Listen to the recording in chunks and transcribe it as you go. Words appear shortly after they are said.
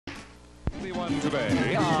on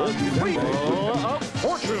today on Wheel of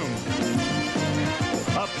Fortune.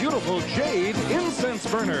 A beautiful jade incense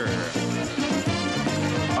burner.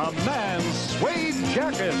 A man's suede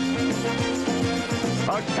jacket.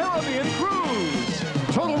 A Caribbean cruise.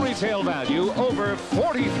 Total retail value over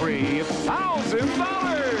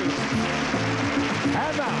 $43,000.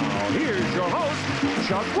 And now, here's your host,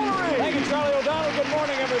 Chuck Woolery. Thank you, Charlie O'Donnell. Good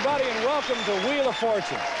morning, everybody, and welcome to Wheel of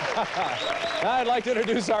Fortune. Now I'd like to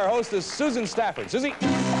introduce our hostess, Susan Stafford. Susie.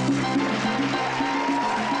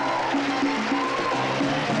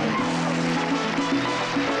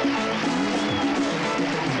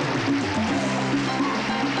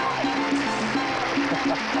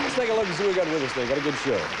 Let's take a look and see what we got with us today. Got a good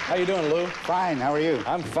show. How you doing, Lou? Fine. How are you?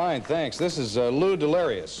 I'm fine, thanks. This is Lou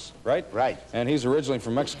Delarius, right? Right. And he's originally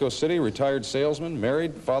from Mexico City, retired salesman,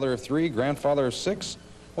 married, father of 3, grandfather of 6.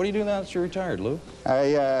 What do you do now that you're retired, Lou?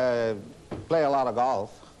 I play a lot of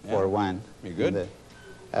golf, for one. You good? And,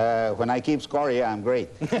 when I keep score, yeah, I'm great.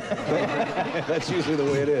 That's usually the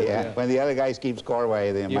way it is. Yeah. When the other guys keep score, well,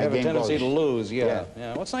 You my have a game tendency goes. to lose, yeah.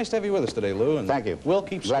 Well, it's nice to have you with us today, Lou. And Thank you. We'll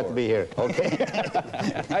keep Glad score. to be here. Okay.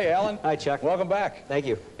 Hi, Alan. Hi, Chuck. Welcome back. Thank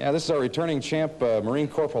you. Yeah, this is our returning champ, Marine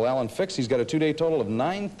Corporal Alan Fix. He's got a 2-day total of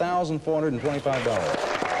 $9,425.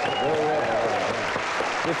 Very well.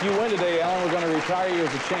 If you win today, Alan, we're going to retire you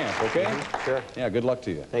as a champ, okay? Sure. Yeah, good luck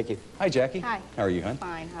to you. Thank you. Hi, Jackie. Hi. How are you, hon?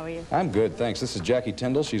 Fine. How are you? I'm good, thanks. This is Jackie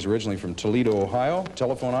Tyndall. She's originally from Toledo, Ohio.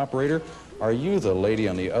 Telephone operator. Are you the lady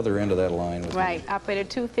on the other end of that line with Right. Operator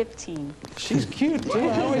 215. me? She's cute, too.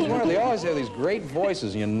 I always wonder. They always have these great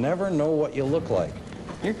voices, and you never know what you look like.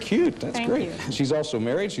 You're cute. That's Thank great. you. She's also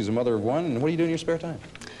married. She's a mother of 1. And what do you do in your spare time?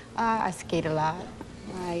 I skate a lot.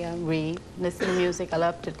 I read, listen to music. I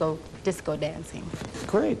love to go disco dancing.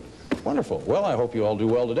 Great. Wonderful. Well, I hope you all do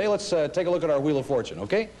well today. Let's take a look at our Wheel of Fortune,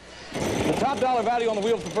 okay? The top dollar value on the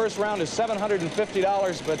wheel for the first round is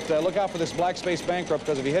 $750, but look out for this black space bankrupt,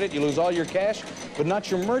 because if you hit it, you lose all your cash, but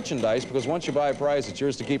not your merchandise, because once you buy a prize, it's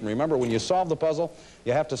yours to keep. And remember, when you solve the puzzle,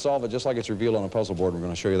 you have to solve it just like it's revealed on a puzzle board. We're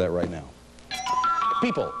going to show you that right now.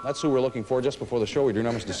 People, that's who we're looking for. Just before the show, we do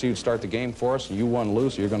numbers to see who'd start the game for us. You won, Lou,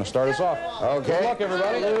 so you're going to start us off. Okay. Good luck,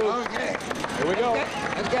 everybody. Okay. Here we go.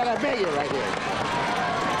 Let's get a biggie right here.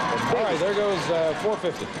 All right, there goes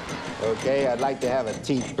 $450. Okay, I'd like to have a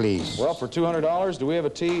tea, please. Well, for $200, do we have a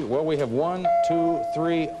T? Well, we have 1, 2,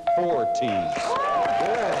 3, 4 T's. Good.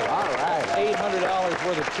 All right. $800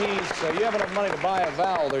 worth of T's. You have enough money to buy a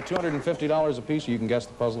vowel. They're $250 a piece, so you can guess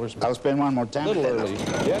the puzzlers. I'll spend one more A time. little early.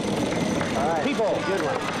 Yep. All right. People. Good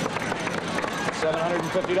one.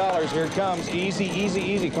 $750. Here it comes. Easy, easy,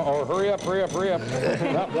 easy. Or hurry up, hurry up, hurry up.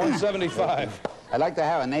 Not $175. I'd like to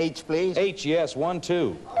have an H, please. H, yes. 1,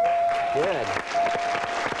 2. Good.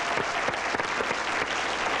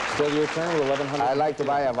 Still your turn with $1,100. I'd like to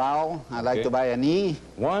buy a vowel. I'd like Okay. to buy an E.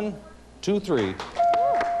 1, 2, 3. 4.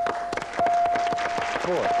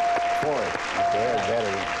 4. Okay, that's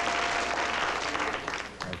better.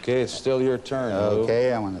 Okay, it's still your turn, Lou.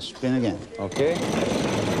 Okay, I want to spin again. Okay.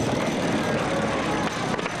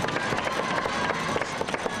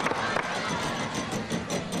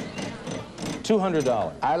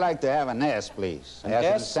 $200. I'd like to have an S, please. An S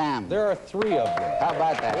and S? Sam. There are 3 of them. How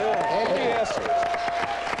about that? 3 S's.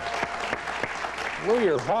 Lou,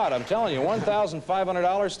 you're hot. I'm telling you.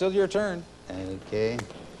 $1,500. Still your turn. Okay.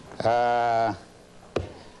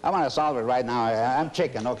 I want to solve it right now. I'm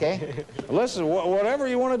chicken, okay? Listen, whatever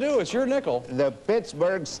you want to do, it's your nickel. The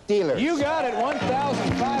Pittsburgh Steelers. You got it.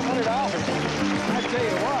 $1,500. I tell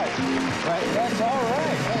you what. That's all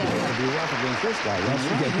right. Be rough against this guy.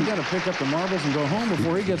 You got to pick up the marbles and go home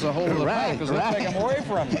before he gets a hold of the Right, pack. Because we'll take them away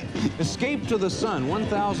from you. Escape to the Sun,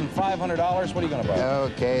 $1,500. What are you going to buy?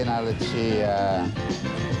 Okay, now let's see.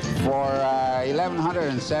 For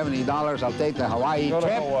 $1,170, I'll take the Hawaii Go to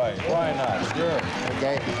trip. Hawaii. Why not? Sure.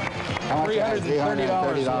 Okay. How much?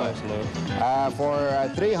 $330 left, Lou. For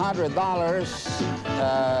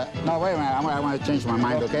 $300. No, wait a minute. I want to change my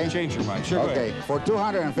mind, okay? Change your mind. Sure. go Okay. ahead. For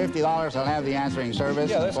 $250, I'll have the answering service.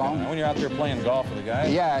 Yeah, the that's phone. good. When you're out there playing golf with a guy.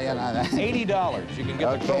 Yeah, yeah. No, $80. You can get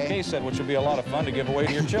the Okay. croquet set, which would be a lot of fun to give away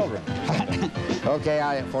to your children. Okay,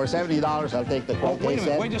 for $70, I'll take the Oh, croquet wait a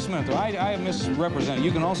minute. set. Wait just a minute, though. I misrepresented.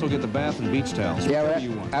 You can also get the bath and beach towels. Yeah, Whatever but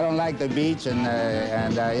you want. I don't like the beach, and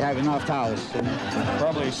you have enough towels.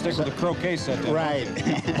 Probably stick with the croquet set then. Right.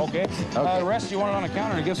 Okay. The rest, you want it on a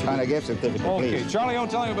counter or a gift On a certificate? gift certificate, Okay. please. Charlie, don't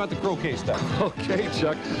tell me about the croquet stuff. Okay,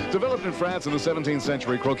 Chuck. Developed in France in the 17th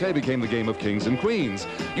century, croquet became the game of kings and queens.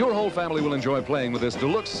 Your whole family will enjoy playing with this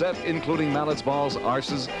deluxe set, including mallets, balls,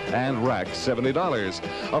 arces, and racks. $70.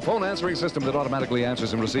 A phone answering system that automatically automatically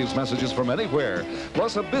answers and receives messages from anywhere.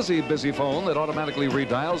 Plus a busy phone that automatically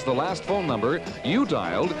redials the last phone number you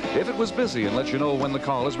dialed if it was busy and lets you know when the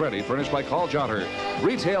call is ready. Furnished by Call Jotter.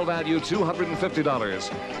 Retail value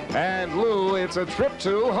 $250. And Lou, it's a trip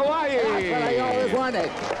to Hawaii. That's what I always wanted.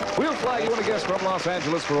 We'll fly you and a guest from Los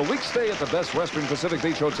Angeles for a week's stay at the Best Western Pacific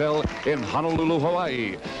Beach Hotel in Honolulu,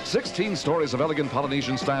 Hawaii. 16 stories of elegant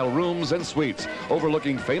Polynesian-style rooms and suites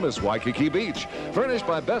overlooking famous Waikiki Beach. Furnished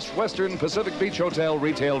by Best Western Pacific Beach Hotel.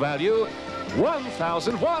 Retail value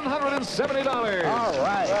 $1,170. All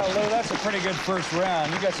right. Well, Lou, that's a pretty good first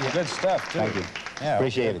round. You got some good stuff, too. Thank you. Yeah,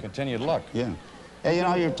 Appreciate it. Continued luck. Yeah. Hey, you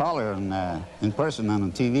know, you're taller in person than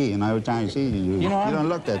on TV, and every time I see you, you don't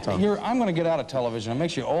look that tall. I'm going to get out of television. It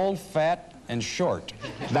makes you old, fat, and short.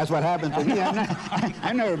 That's what happened to me.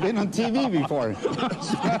 I've never been on TV before.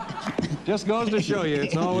 Just goes to show you,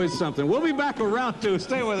 it's always something. We'll be back with round two.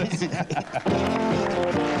 Stay with us.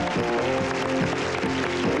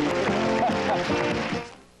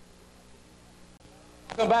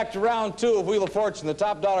 Welcome back to round two of Wheel of Fortune. The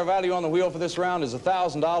top dollar value on the wheel for this round is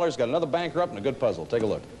 $1,000. Got another bankrupt and a good puzzle. Take a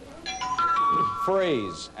look.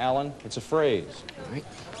 Phrase, Alan. It's a phrase. All right.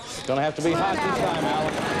 It's going to have to be hot this time,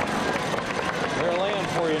 Alan. They're laying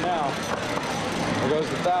for you now. There goes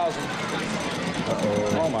the 1,000.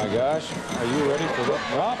 Uh-oh. Oh, my gosh. Are you ready for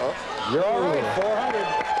that? Oh, you're all right.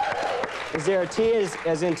 400. Is there a T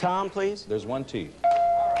as in Tom, please? There's one T.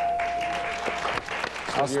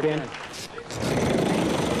 I'll spin.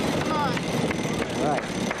 All right.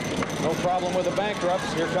 No problem with the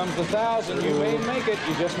bankrupts. Here comes the 1,000. You may make it.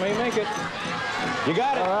 You just may make it. You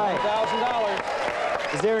got it. All right.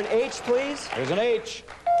 $1,000. Is there an H, please? There's an H.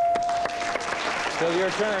 Still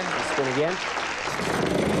your turn. I'll spin again.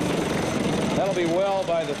 That'll be well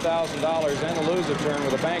by the $1,000 and the loser turn.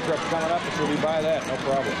 With a bankrupt coming up, it will be by that. No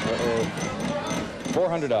problem.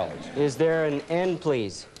 $400. Is there an N,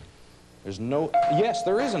 please? There's no... Yes,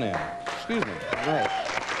 there is an N. Excuse me. All right.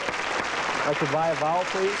 I'd like to buy a vowel,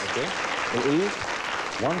 please. Okay. An E.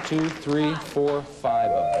 1, 2, 3, 4,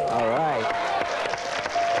 5 of them. All right.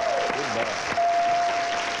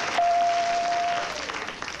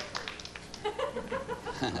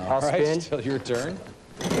 I'll spin. Still your turn.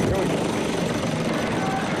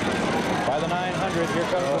 By the 900, here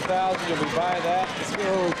comes the 1,000. You'll be by that.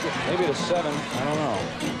 Maybe to 7. I don't know.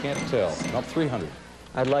 Can't tell. Not 300.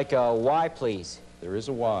 I'd like a Y, please. There is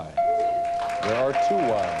a Y. There are 2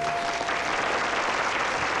 Ys.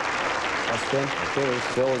 I'll spin. Okay,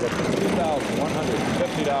 still is at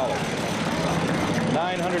 $2,150.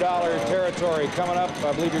 $900 territory coming up.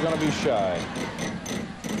 I believe you're going to be shy.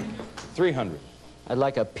 300. I'd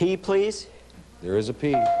like a P, please. There is a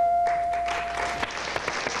P.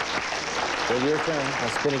 Still your turn. I'll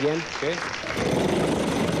spin again. Okay.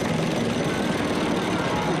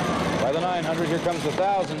 By the 900, here comes the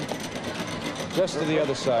 1,000. Just to the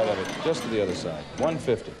other side of it. Just to the other side.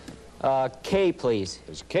 150. K, please.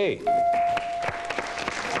 There's a K.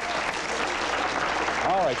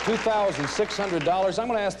 All right, $2,600. I'm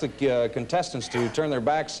going to ask the contestants to turn their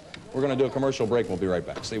backs. We're going to do a commercial break. We'll be right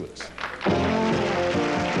back. Stay with us.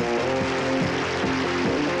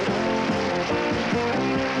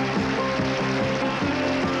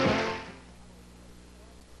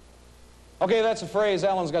 Okay, that's a phrase.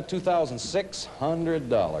 Alan's got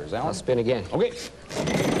 $2,600. I'll Alan? spin again. Okay.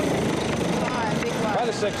 By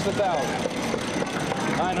the 6th, 1,000.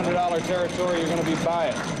 $900 territory, you're going to be by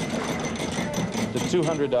it. To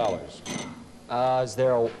 $200. Is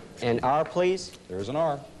there an R, please? There's an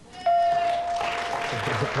R.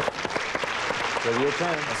 So your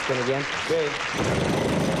turn. I'll spin again. Okay.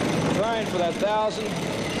 Trying for that 1,000.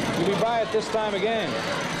 You'll be by it this time again.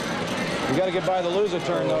 You got to get by the loser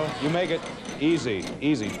turn, though. You make it easy,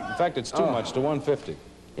 easy. In fact, it's too much, to 150.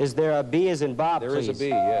 Is there a B as in Bob, There please? is a B,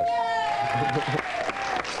 yes.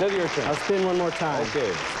 Still your turn. I'll spin one more time.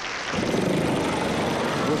 Okay.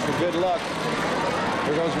 Wish you good luck.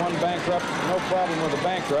 Here goes one bankrupt. No problem with the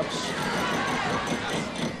bankrupts.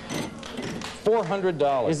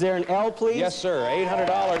 $400. Is there an L, please? Yes, sir. $800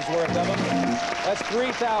 worth of them. That's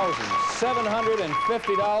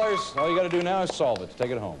 $3,750. All you got to do now is solve it.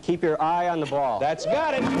 Take it home. Keep your eye on the ball. That's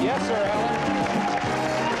got it. Yes, sir,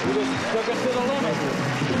 Alan. You just took it to the limit.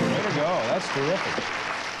 Way to go. That's terrific.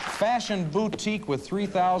 Fashion boutique with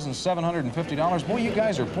 $3,750. Boy, you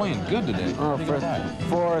guys are playing good today. Oh,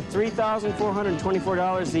 for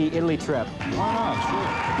 $3,424, the Italy trip. Why not? Sure.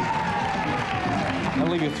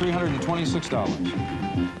 That'll leave you $326.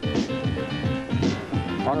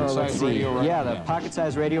 Pocket-sized radio right Yeah, now. the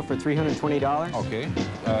pocket-sized radio for $320. Okay.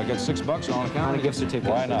 Got $6 on account. On a gift certificate.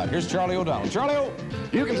 Why not? Here's Charlie O'Donnell. Charlie O!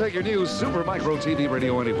 You can take your new Super Micro TV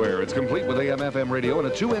radio anywhere. It's complete with AM/FM radio and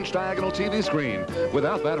a 2-inch diagonal TV screen.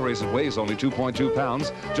 Without batteries, it weighs only 2.2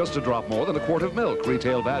 pounds, just a drop more than a quart of milk.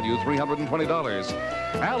 Retail value $320.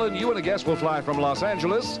 Alan, you and a guest will fly from Los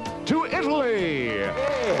Angeles to Italy.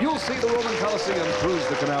 You'll see the Roman Colosseum, cruise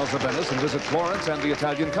the canals of Venice, and visit Florence and the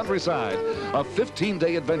Italian countryside. A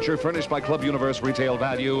 15-day adventure furnished by Club Universe. Retail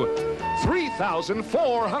value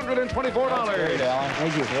 $3,424. Great, Alan.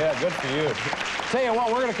 Thank you. Yeah, good for you. Tell you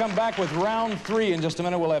what, we're going to come back with round 3 in just a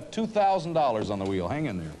minute. We'll have $2,000 on the wheel. Hang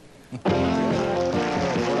in there.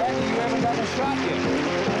 Jackie, you haven't gotten a shot yet.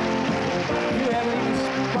 You haven't even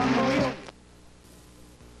spun the wheel.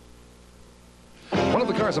 One of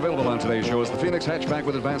the cars available on today's show is the Phoenix hatchback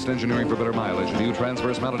with advanced engineering for better mileage. A new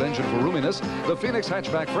transverse-mounted engine for roominess. The Phoenix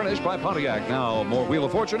hatchback furnished by Pontiac. Now, more Wheel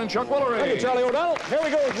of Fortune and Chuck Woolery. Thank you, Charlie O'Donnell. Here we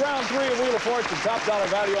go with round 3 of Wheel of Fortune. Top dollar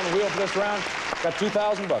value on the wheel for this round. Got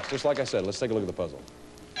 $2,000, just like I said. Let's take a look at the puzzle.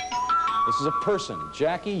 This is a person.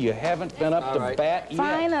 Jackie, you haven't been up to bat yet.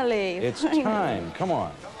 Finally. It's time. Come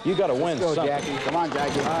on. You got to win Go, something. Jackie. Come on,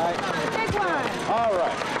 Jackie. All right. Big one. All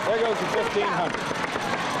right. There goes the $1,500.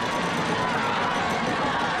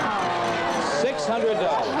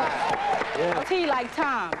 $600. T like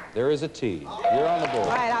Tom. There is a T. You're on the board.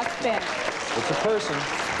 All right, I'll spin. It's a person.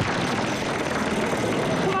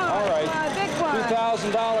 Come on. All right. Come on, big one.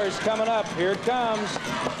 $2,000 coming up. Here it comes.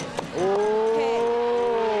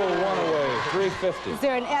 Oh, one away. $350. Is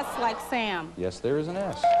there an S like Sam? Yes, there is an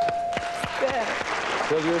S. Good.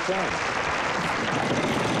 Till your turn.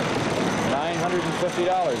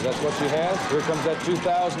 $950. That's what she has. Here comes that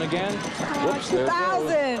 $2,000 again. Whoops, there it goes.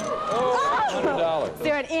 2,000. Oh, $100. Is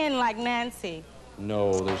there an N like Nancy?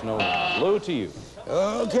 No, there's no Lou to you.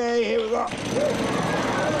 Okay, here we go.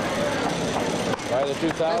 Try the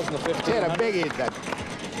 2,000, the Hit a 1,500. biggie. That.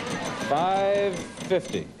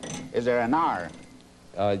 $550. Is there an R?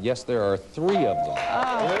 Yes, there are 3 of them.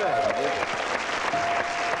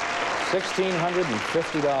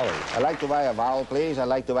 $1,650. I'd like to buy a vowel, please. I'd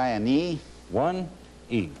like to buy an E. 1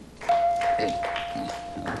 E.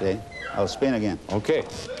 Okay. I'll spin again. Okay.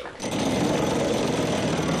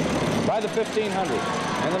 Buy the 1,500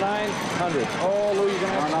 and the 900. Oh, Lou, you're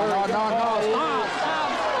gonna have to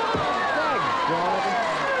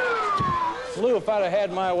hurry. Lou, if I'd have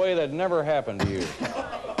had my way, that'd never happened to you.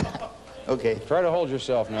 Okay. Try to hold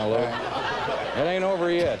yourself now, Lou. It ain't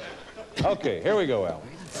over yet. Okay, here we go, Al.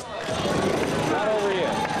 Not over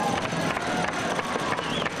yet.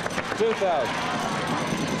 2,000.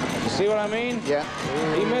 You see what I mean? Yeah.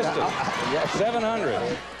 He missed it.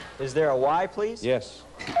 700. Is there a Y, please? Yes.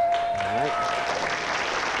 All right.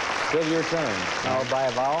 Still your turn. I'll buy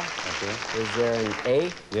a vowel. Okay. Is there an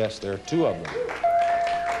A? Yes, there are 2 of them.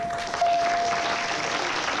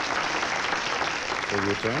 Still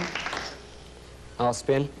your turn. I'll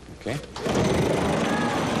spin. Okay.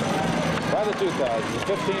 By the 2,000, the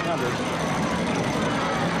 1,500.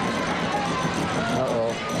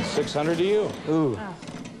 Uh-oh. 600 to you. Ooh.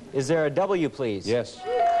 Is there a W, please? Yes.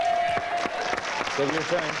 Still your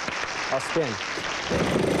turn. I'll spin.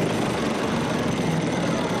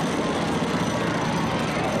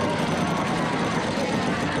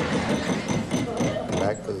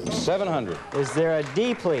 Back to the 700. Is there a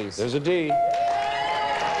D, please? There's a D.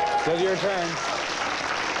 Still your turn.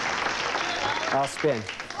 I'll spin.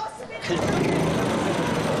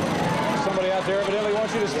 Somebody out there evidently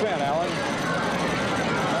wants you to spin, Alan.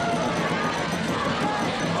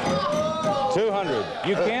 200.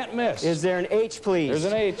 You can't miss. Is there an H, please? There's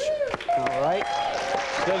an H. All right.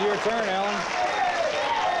 Still your turn, Alan.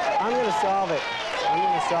 I'm going to solve it. I'm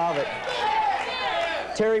going to solve it.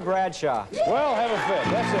 Terry Bradshaw. Well, have a fit.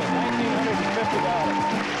 That's it.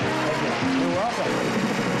 $1,950. You're welcome.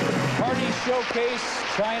 Party showcase,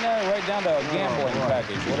 China, right down to a gambling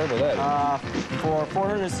package, whatever that is. For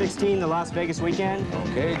 416, the Las Vegas weekend.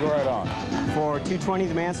 Okay, go right on. For 220,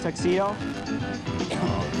 the man's tuxedo.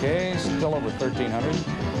 Okay, still over 1,300.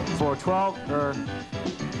 For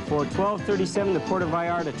 1237, the Puerto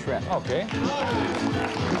Vallarta trip. Okay.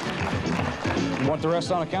 You want the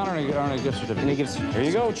rest on account or on a gift certificate? And he gives Here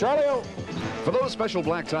you go, Charlie O. For those special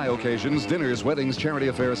black tie occasions, dinners, weddings, charity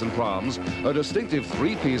affairs, and proms, a distinctive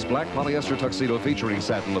three-piece black polyester tuxedo featuring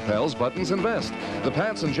satin lapels, buttons, and vest. The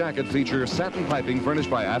pants and jacket feature satin piping furnished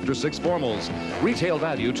by After Six Formals. Retail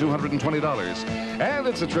value $220. And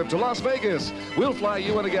it's a trip to Las Vegas. We'll fly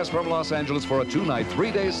you and a guest from Los Angeles for a 2-night,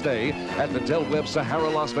 3-day stay at the Del Webb Sahara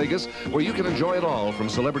Las Vegas, where you can enjoy it all from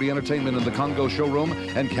celebrity entertainment in the Congo Showroom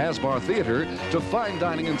and Casbar Theater to fine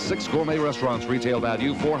dining in 6 gourmet restaurants. Retail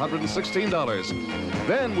value $416.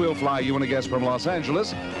 Then we'll fly you and a guest from Los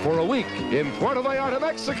Angeles for a week in Puerto Vallarta,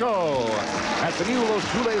 Mexico, at the new Los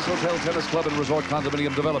Tules Hotel Tennis Club and Resort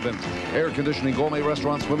Condominium Development. Air conditioning, gourmet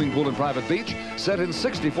restaurant, swimming pool, and private beach set in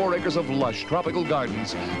 64 acres of lush tropical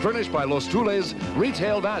gardens. Furnished by Los Tules,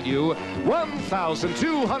 retail value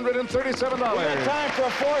 $1,237. We got time for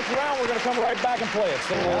a fourth round. We're going to come right back and play it.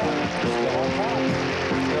 Still on time.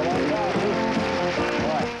 All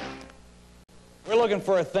right. We're looking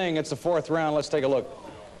for a thing. It's the fourth round. Let's take a look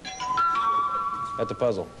at the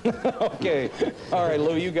puzzle. Okay. All right,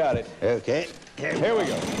 Lou, you got it. Okay. Here we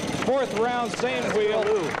go. Fourth round, same wheel.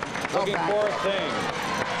 Looking for a thing.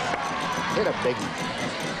 Hit a big one.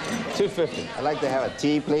 250. I'd like to have a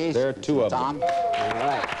tea, please. There are two of them. Tom. All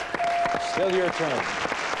right. Still your turn.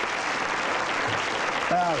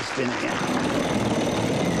 Oh, spin again.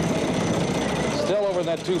 Still over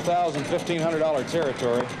that $2,000, $1,500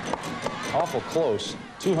 territory. Awful close.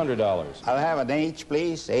 $200. I'll have an H,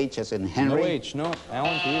 please. H as in Henry. No H, no.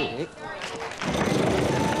 Alan, to you.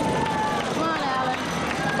 Come on, Alan.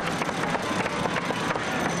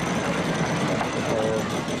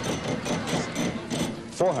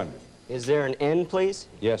 400. Is there an N, please?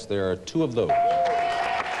 Yes, there are two of those.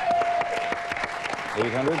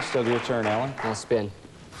 800. Still your turn, Alan. I'll spin.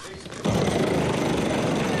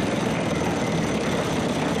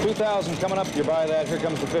 2,000 coming up. You buy that. Here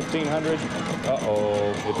comes the 1,500.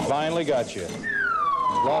 Uh-oh. It finally got you.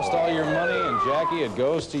 Lost all your money, and Jackie, it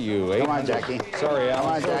goes to you. 800. Come on, Jackie. Sorry, Come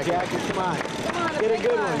Alan. on, Jackie. Jackie, come on. Come on, Get a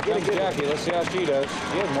good one. Get a Comes good one. Jackie. Let's see how she does.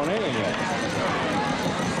 She hasn't won anything yet.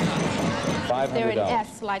 They're an $500.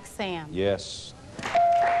 S like Sam. Yes.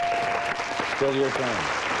 Still your turn.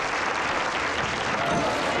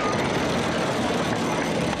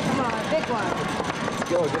 Come on, big one. Let's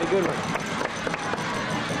go. Get a good one.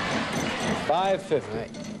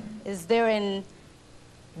 550. Is there an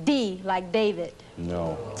D like David?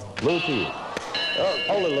 No. Lou to you. Oh,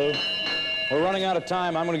 hold it, Lou. We're running out of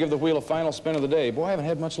time. I'm going to give the wheel a final spin of the day. Boy, I haven't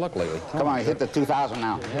had much luck lately. Come on, hit the 2,000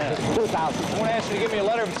 now. Yeah. 2,000. I want to ask you to give me a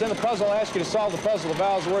letter. If it's in the puzzle, I'll ask you to solve the puzzle. The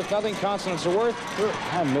vowels are worth nothing. Consonants are worth...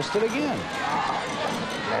 I missed it again.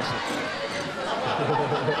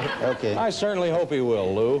 Okay. I certainly hope he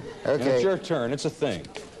will, Lou. And Okay. it's your turn. It's a thing.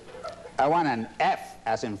 I want an F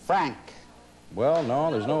as in Frank. Well,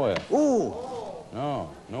 no, there's no F. Ooh. No,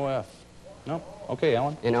 no F. No. Okay,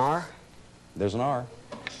 Alan. An R? There's an R.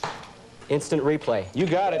 Instant replay. You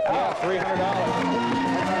got it. Yeah,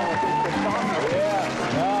 $300.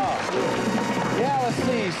 Yeah, let's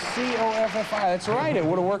see. C-O-F-F-I. That's right. It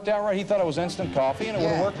would have worked out right. He thought it was instant coffee, and it would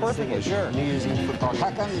have Yeah. worked perfectly. Sure. New Year's Eve football game. How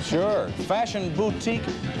come? Sure. Fashion boutique,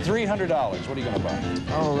 $300. What are you going to buy?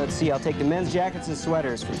 Oh, let's see. I'll take the men's jackets and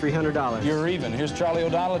sweaters for $300. You're even. Here's Charlie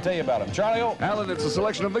O'Donnell to tell you about him. Charlie O. Alan, it's a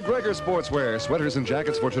selection of McGregor sportswear, sweaters and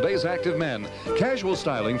jackets for today's active men. Casual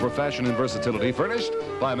styling for fashion and versatility, furnished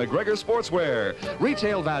by McGregor Sportswear.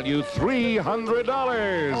 Retail value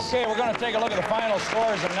 $300. Okay, we're going to take a look at the final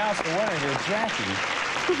scores and announce the winner here. Jackie.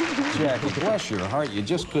 Jackie, bless your heart, you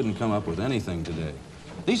just couldn't come up with anything today.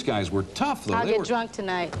 These guys were tough, though. I'll They get were... drunk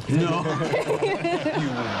tonight. No.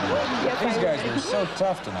 Yes, These I guys were so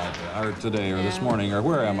tough tonight, or today, or this morning, or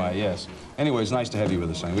where am I? Yes. Anyway, it's nice to have you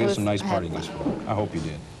with us. We had some nice partying this morning. I hope you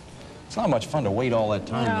did. It's not much fun to wait all that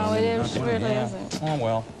time. No, though. it Not is, doing really yeah. isn't. Oh,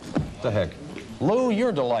 well, the heck. Lou,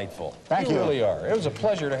 you're delightful. Thank you. really are. It was a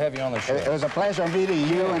pleasure to have you on the show. It was a pleasure meeting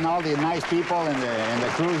you and all the nice people and the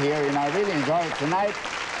crew here. You know, I really enjoyed it tonight.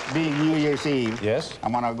 Being New Year's Eve, Yes?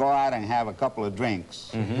 I'm going to go out and have a couple of drinks.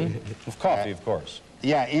 Of coffee, of course.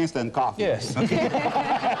 Yeah, instant coffee. Yes. In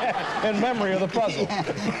memory of the puzzle.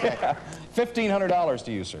 Yeah. $1,500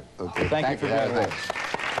 to you, sir. Okay, Thank you for being with us.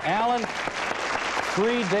 Alan,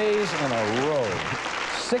 3 days in a row.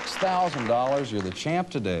 $6,000. You're the champ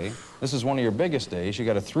today. This is one of your biggest days. You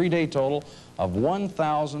got a 3-day total of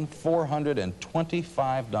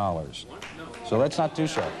 $1,425. So that's not too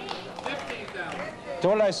sharp. So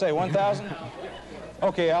what did I say, 1,000?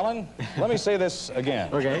 Okay, Alan, let me say this again.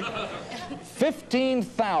 Okay.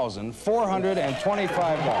 $15,425.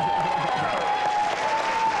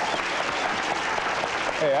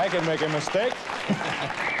 Hey, I can make a mistake.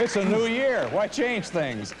 It's a new year. Why change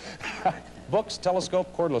things? books,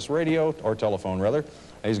 telescope, cordless radio, or telephone, rather.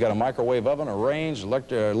 He's got a microwave oven, a range,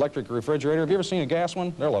 electric refrigerator. Have you ever seen a gas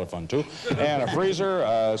one? They're a lot of fun, too. And a freezer,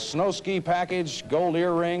 a snow ski package, gold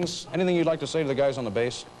earrings. Anything you'd like to say to the guys on the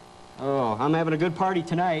base? Oh, I'm having a good party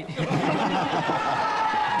tonight.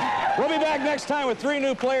 We'll be back next time with 3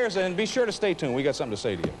 new players, and be sure to stay tuned. We got something to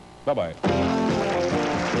say to you. Bye-bye.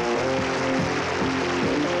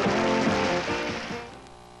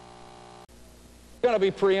 Going to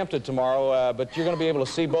be preempted tomorrow, but you're going to be able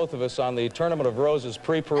to see both of us on the Tournament of Roses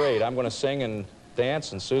pre-parade. I'm going to sing and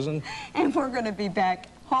dance, and Susan? And we're going to be back,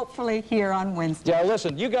 hopefully, here on Wednesday. Yeah,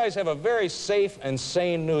 listen, you guys have a very safe and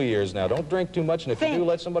sane New Year's now. Don't drink too much, and if you do,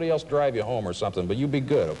 let somebody else drive you home or something, but you be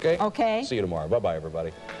good, okay? Okay. See you tomorrow. Bye-bye,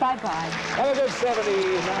 everybody. Bye-bye. Have a good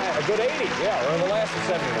 79, a good 80, yeah, or the last of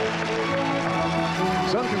 79.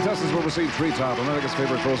 Some contestants will receive Treetop, America's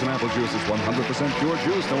favorite frozen apple juice. It's 100% pure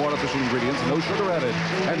juice, no artificial ingredients, no sugar added.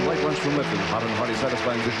 And Light Lunch from Lipton, hot and hearty,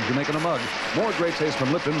 satisfying dishes you make in a mug. More great taste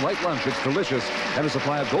from Lipton. Light Lunch, it's delicious. And a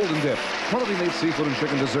supply of Golden Dip. Quality-made seafood and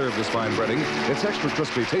chicken deserve this fine breading. It's extra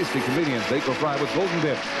crispy, tasty, convenient. Bake or fry with Golden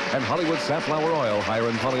Dip. And Hollywood Safflower Oil, higher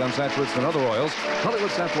in polyunsaturates than other oils.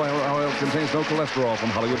 Hollywood Safflower Oil contains no cholesterol from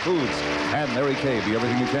Hollywood Foods. And Mary Kay, be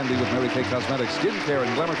everything you can be with Mary Kay Cosmetics. Skin care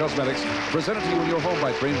and glamour cosmetics presented to you in your home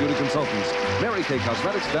by trained beauty consultants. Mary Kay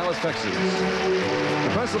Cosmetics, Dallas, Texas. The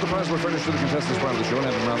price of the prize were furnished to the contestants prior to the show and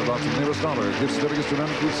have been rounded off to the nearest dollar. Gift certificates do not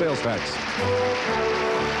include sales tax.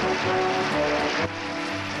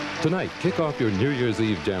 Tonight, kick off your New Year's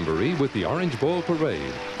Eve jamboree with the Orange Bowl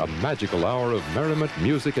Parade, a magical hour of merriment,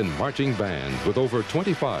 music, and marching bands with over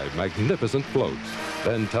 25 magnificent floats.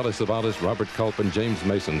 Then Telly Savalas, Robert Culp, and James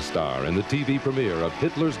Mason star in the TV premiere of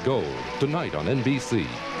Hitler's Gold, tonight on NBC.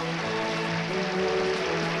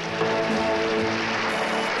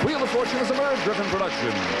 Wheel of Fortune is a Merv-driven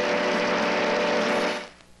production.